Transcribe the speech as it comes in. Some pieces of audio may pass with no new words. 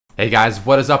Hey guys,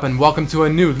 what is up and welcome to a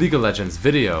new League of Legends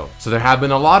video. So there have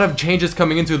been a lot of changes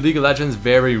coming into League of Legends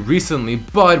very recently,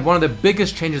 but one of the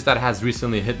biggest changes that has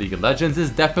recently hit League of Legends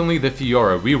is definitely the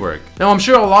Fiora rework. Now I'm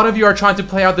sure a lot of you are trying to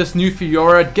play out this new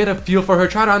Fiora, get a feel for her,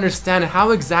 try to understand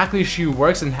how exactly she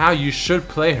works and how you should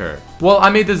play her. Well, I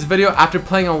made this video after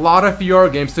playing a lot of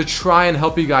Fiora games to try and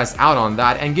help you guys out on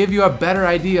that and give you a better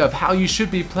idea of how you should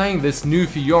be playing this new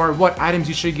Fiora, what items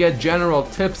you should get, general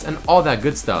tips, and all that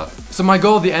good stuff. So my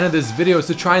goal at the end of this video is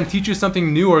to try and teach you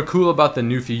something new or cool about the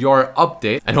new Fiora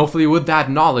update, and hopefully with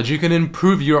that knowledge you can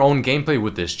improve your own gameplay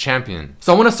with this champion.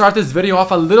 So I want to start this video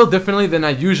off a little differently than I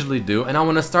usually do, and I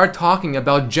want to start talking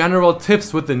about general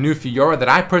tips with the new Fiora that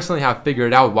I personally have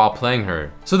figured out while playing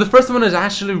her. So the first one is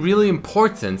actually really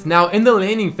important. Now in the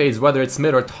laning phase, whether it's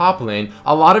mid or top lane,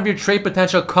 a lot of your trait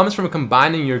potential comes from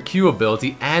combining your Q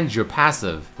ability and your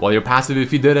passive. Well, your passive,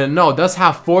 if you didn't know, does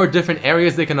have 4 different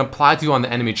areas they can apply to on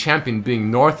the enemy champion, being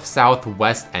north, south,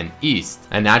 west, and east.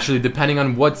 And naturally, depending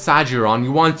on what side you're on,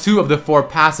 you want 2 of the 4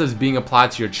 passives being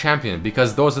applied to your champion,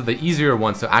 because those are the easier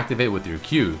ones to activate with your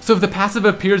Q. So if the passive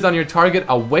appears on your target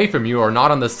away from you or not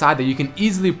on the side that you can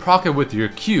easily proc it with your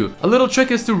Q, a little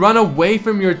trick is to run away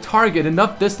from your target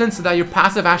enough distance so that your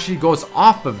passive actually goes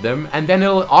off of them, and then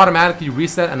it'll automatically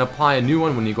reset and apply a new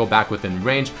one when you go back within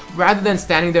range, rather than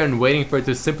standing there and waiting for it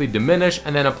to simply diminish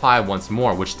and then apply once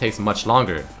more, which takes much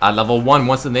longer. At level 1,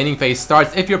 once the laning phase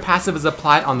starts, if your passive is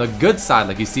applied on the good side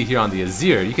like you see here on the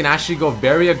Azir, you can actually go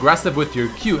very aggressive with your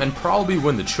Q and probably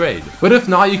win the trade. But if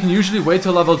not, you can usually wait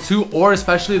till level 2 or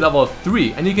especially level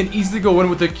 3, and you can easily go in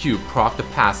with the Q, proc the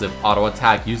passive, auto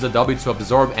attack, use the W to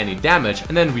absorb any damage,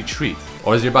 and then retreat.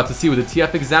 Or as you're about to see with the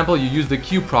TF example, you use the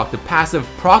Q, proc the passive,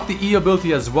 proc the E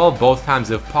ability as well both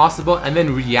times if possible, and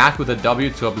then react with a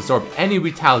W to absorb any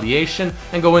retaliation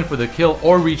and go in for the kill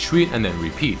or retreat and then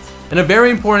repeat. And a very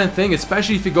important thing,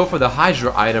 especially if you go for the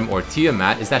Hydra item or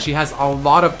Tiamat, is that she has a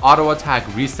lot of auto attack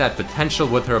reset potential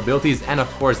with her abilities and of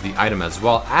course the item as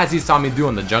well, as you saw me do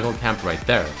in the jungle camp right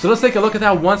there. So let's take a look at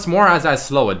that once more as I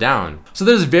slow it down. So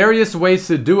there's various ways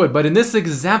to do it, but in this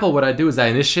example what I do is I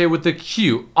initiate with the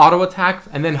Q, auto attack,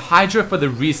 and then Hydra for the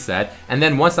reset, and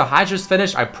then once the Hydra's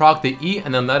finished I proc the E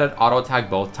and then let it auto attack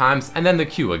both times, and then the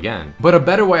Q again. But a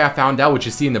better way I found out, which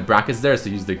you see in the brackets there, is to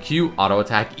use the Q, auto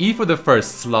attack, E for the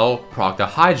first slow, proc the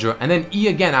Hydra, and then E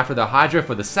again after the Hydra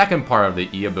for the second part of the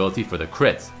E ability for the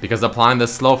crits. Because applying the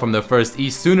slow from the first E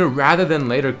sooner rather than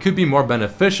later could be more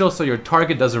beneficial so your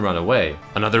target doesn't run away.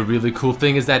 Another really cool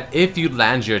thing is that if you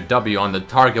land your W on the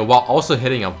target while also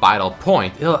hitting a vital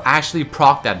point, it'll actually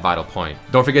proc that vital point.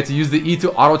 Don't forget to use the E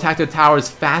to auto attack the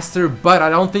towers faster, but I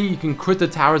don't think you can crit the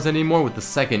towers anymore with the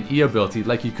second E ability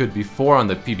like you could before on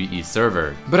the PvE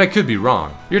server. But I could be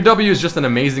wrong. Your W is just an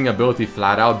amazing ability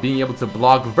flat out, being able to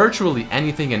block virtually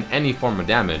anything and any form of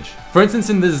damage. For instance,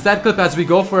 in this Z clip, as we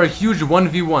go for a huge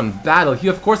 1v1 battle, he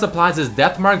of course applies his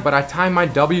death mark, but I time my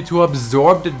W to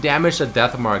absorb the damage the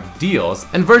death mark deals,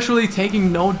 and virtually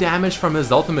taking no damage from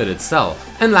his ultimate itself.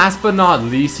 And last but not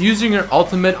least, using your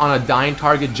ultimate on a dying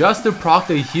target just to proc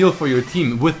the heal for your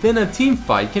team within a team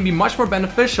fight can be much more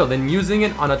beneficial than using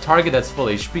it on a target that's full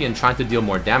HP and trying to deal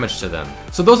more damage to them.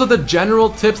 So those are the general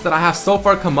tips that I have so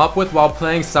far come up with while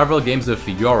playing several games of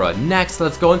Fiora. Next,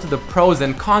 let's go into the pros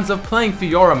and cons of playing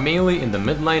Fiora mainly in the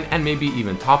mid lane and maybe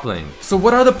even top lane. So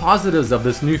what are the positives of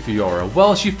this new Fiora?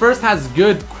 Well, she first has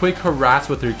good quick harass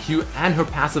with her Q and her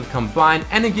passive combined,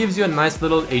 and it gives you a nice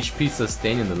little HP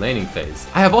sustain in the laning phase.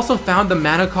 I have also found the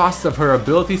mana costs of her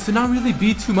abilities to not really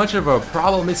be too much of a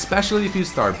problem, especially if you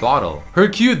start bottle. Her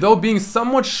Q, though being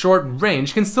somewhat short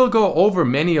range, can still go over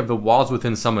many of the walls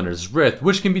within Summoner's Rift,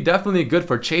 which can be definitely good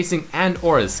for chasing and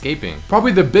or escaping.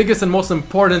 Probably the biggest and most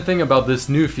important thing about this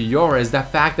new Fiora is the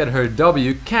fact that her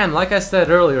W can, like I said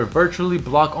earlier, virtually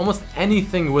block almost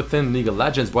anything within League of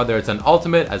Legends, whether it's an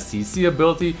ultimate, a CC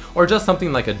ability, or just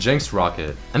something like a Jinx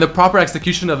rocket. And the proper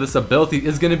execution of this ability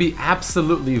is going to be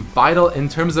absolutely vital in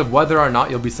terms of whether or not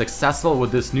you'll be successful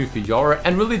with this new Fiora,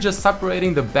 and really just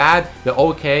separating the bad, the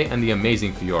okay, and the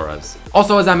amazing Fioras.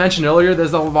 Also, as I mentioned earlier,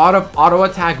 there's a lot of auto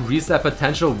attack reset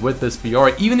potential with this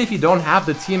Fiora. Even if you don't have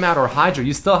the Tiamat or Hydra,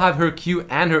 you still have her Q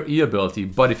and her E ability,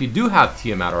 but if you do have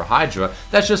Tiamat or Hydra,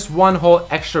 that's just one whole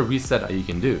extra reset that you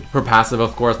can do. Her passive,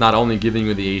 of course, not only giving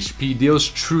you the HP, deals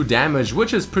true damage,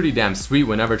 which is pretty damn sweet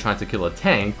whenever trying to kill a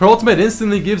tank. Her ultimate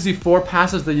instantly gives you 4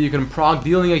 passes that you can proc,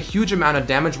 dealing a huge amount of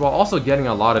damage while also getting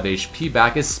a lot of HP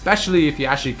back, especially if you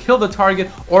actually kill the target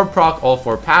or proc all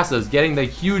 4 passes, getting the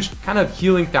huge kind of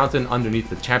healing fountain underneath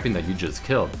the champion that you just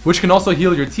killed, which can also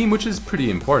heal your team, which is pretty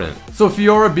important. So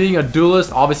Fiora, being a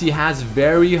duelist, obviously has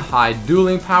very high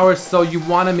dueling power, so you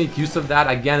want to make use of that,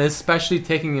 again, especially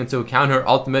taking into account her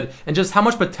ultimate ultimate and just how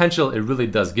much potential it really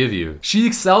does give you. She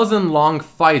excels in long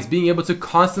fights, being able to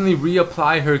constantly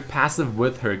reapply her passive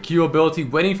with her Q ability,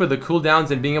 waiting for the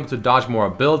cooldowns and being able to dodge more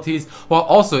abilities, while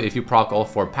also if you proc all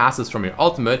 4 passives from your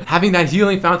ultimate, having that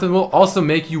healing fountain will also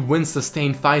make you win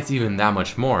sustained fights even that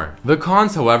much more. The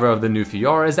cons, however, of the new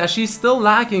Fiora is that she's still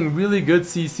lacking really good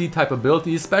CC type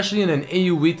abilities, especially in an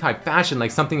AoE type fashion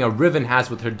like something a Riven has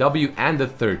with her W and the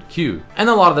 3rd Q. And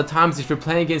a lot of the times if you're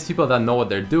playing against people that know what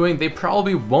they're doing, they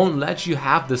probably won't let you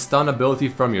have the stun ability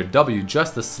from your W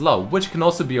just as slow, which can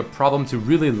also be a problem to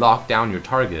really lock down your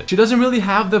target. She doesn't really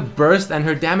have the burst and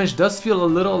her damage does feel a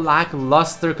little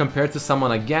lackluster compared to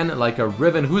someone again like a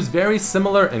Riven who's very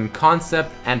similar in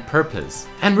concept and purpose.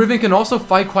 And Riven can also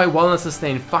fight quite well in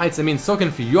sustained fights, I mean so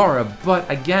can Fiora, but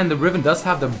again the Riven does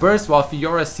have the burst while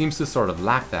Fiora seems to sort of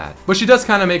lack that. But she does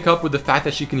kind of make up with the fact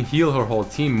that she can heal her whole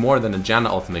team more than a Janna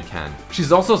ultimate can.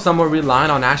 She's also somewhat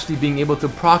reliant on actually being able to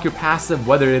proc your passive,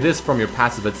 whether it is from your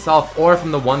passive itself or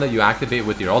from the one that you activate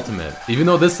with your ultimate. Even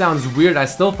though this sounds weird, I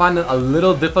still find it a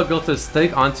little difficult to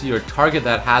stick onto your target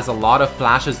that has a lot of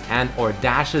flashes and or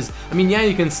dashes. I mean, yeah,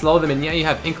 you can slow them and yeah, you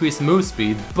have increased move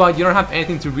speed, but you don't have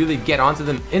anything to really get onto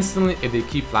them instantly if they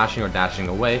keep flashing or dashing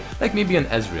away, like maybe an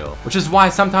Ezreal. Which is why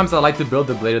sometimes I like to build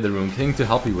the Blade of the Rune King to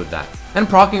help you with that. And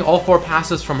proccing all 4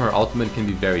 passes from her ultimate can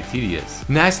be very tedious.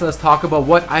 Next, let's talk about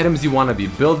what items you want to be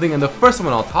building, and the first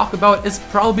one I'll talk about is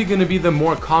probably going to be the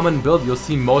more common build you'll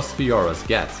see most Fioras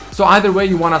get. So either way,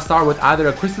 you want to start with either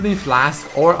a Crystalline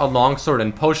Flask or a Longsword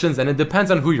and Potions, and it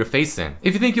depends on who you're facing.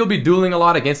 If you think you'll be dueling a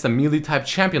lot against a melee type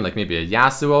champion like maybe a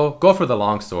Yasuo, go for the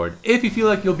Longsword. If you feel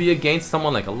like you'll be against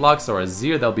someone like a Lux or a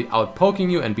Zir that'll be out poking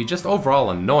you and be just overall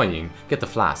annoying, get the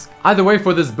Flask. Either way,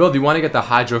 for this build you want to get the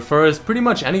Hydra first, pretty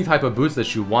much any type of boots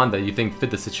that you want that you think fit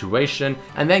the situation,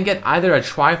 and then get either a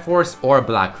Triforce or a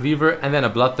Black Cleaver and then a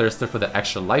Bloodthirster for the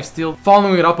extra lifesteal,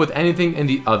 following it up with anything in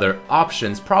the other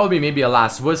options, probably maybe a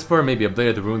Last Whisper, maybe a Blade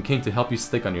of the Rune King to help you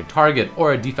stick on your target,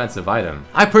 or a defensive item.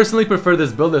 I personally prefer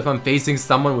this build if I'm facing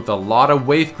someone with a lot of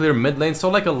wave clear mid lane, so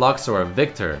like a Lux or a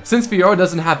Victor. Since Fiora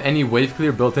doesn't have any wave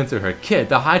clear built into her kit,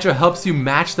 the Hydra helps you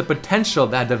match the potential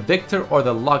that the Victor or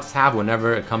the Lux have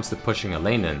whenever it comes to pushing a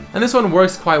lane in. And this one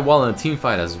works quite well in a team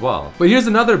fight as well. But here's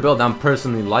another build I'm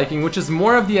personally liking, which is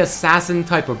more of the assassin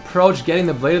type approach, getting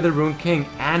the Blade of the Rune King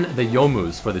and the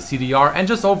Yomus for the CDR and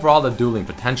just overall the dueling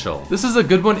potential. This is a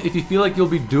good one if you feel like you'll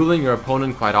be dueling your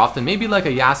opponent quite often, maybe like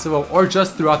a Yasuo or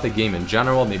just throughout the game in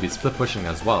general, maybe split pushing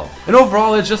as well. And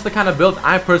overall it's just the kind of build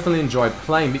I personally enjoy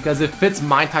playing because it fits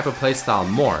my type of playstyle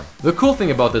more. The cool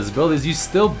thing about this build is you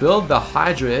still build the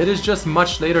Hydra, it is just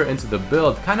much later into the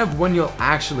build, kind of when you'll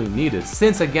actually need it,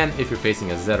 since again if you're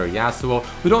facing a Zed or Yasuo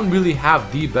who don't really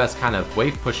have the best kind of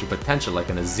wave pushing potential like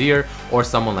an Azir or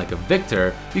someone like a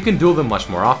Victor, you can duel them much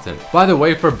more often. By the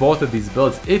way, for both of these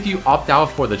builds, if you opt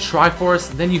out for the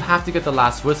Triforce, then you have to get the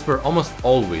Last Whisper almost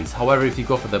always. However, if you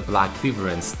go for the Black Cleaver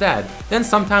instead, then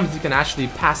sometimes you can actually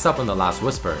pass up on the Last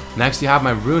Whisper. Next, you have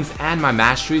my runes and my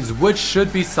masteries, which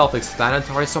should be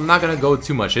self-explanatory, so I'm not gonna go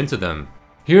too much into them.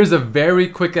 Here's a very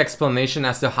quick explanation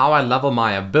as to how I level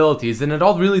my abilities, and it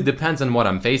all really depends on what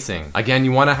I'm facing. Again,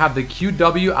 you want to have the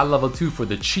QW at level 2 for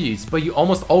the cheese, but you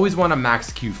almost always want to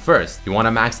max Q first. You want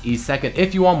to max E second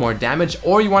if you want more damage,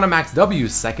 or you want to max W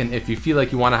second if you feel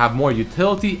like you want to have more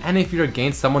utility and if you're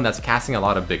against someone that's casting a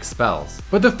lot of big spells.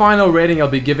 But the final rating I'll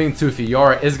be giving to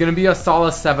Fiora is going to be a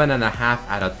solid 7.5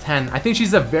 out of 10. I think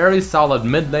she's a very solid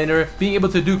mid laner, being able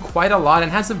to do quite a lot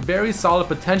and has a very solid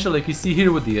potential like you see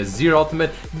here with the Azir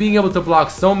ultimate, being able to block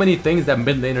so many things that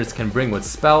mid laners can bring with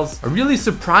spells, a really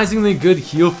surprisingly good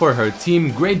heal for her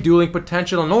team, great dueling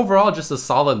potential, and overall just a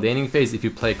solid laning phase if you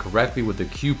play correctly with the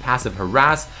Q passive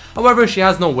Harass. However, she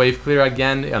has no wave clear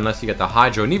again unless you get the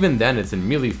Hydro, and even then it's in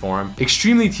melee form.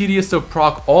 Extremely tedious to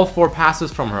proc all 4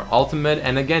 passes from her ultimate,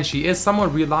 and again she is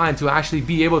somewhat reliant to actually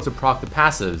be able to proc the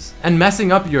passives. And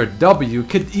messing up your W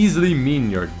could easily mean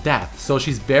your death, so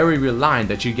she's very reliant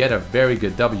that you get a very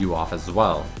good W off as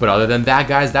well. But other than that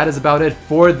guys, that is about it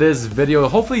for this video.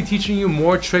 Hopefully teaching you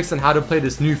more tricks on how to play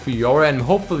this new Fiora, and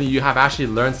hopefully you have actually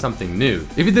learned something new.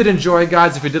 If you did enjoy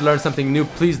guys, if you did learn something new,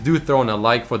 please do throw in a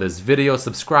like for this video,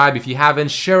 subscribe if you haven't,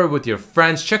 share it with your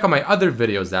friends, check out my other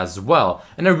videos as well,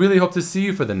 and I really hope to see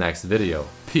you for the next video.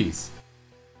 Peace.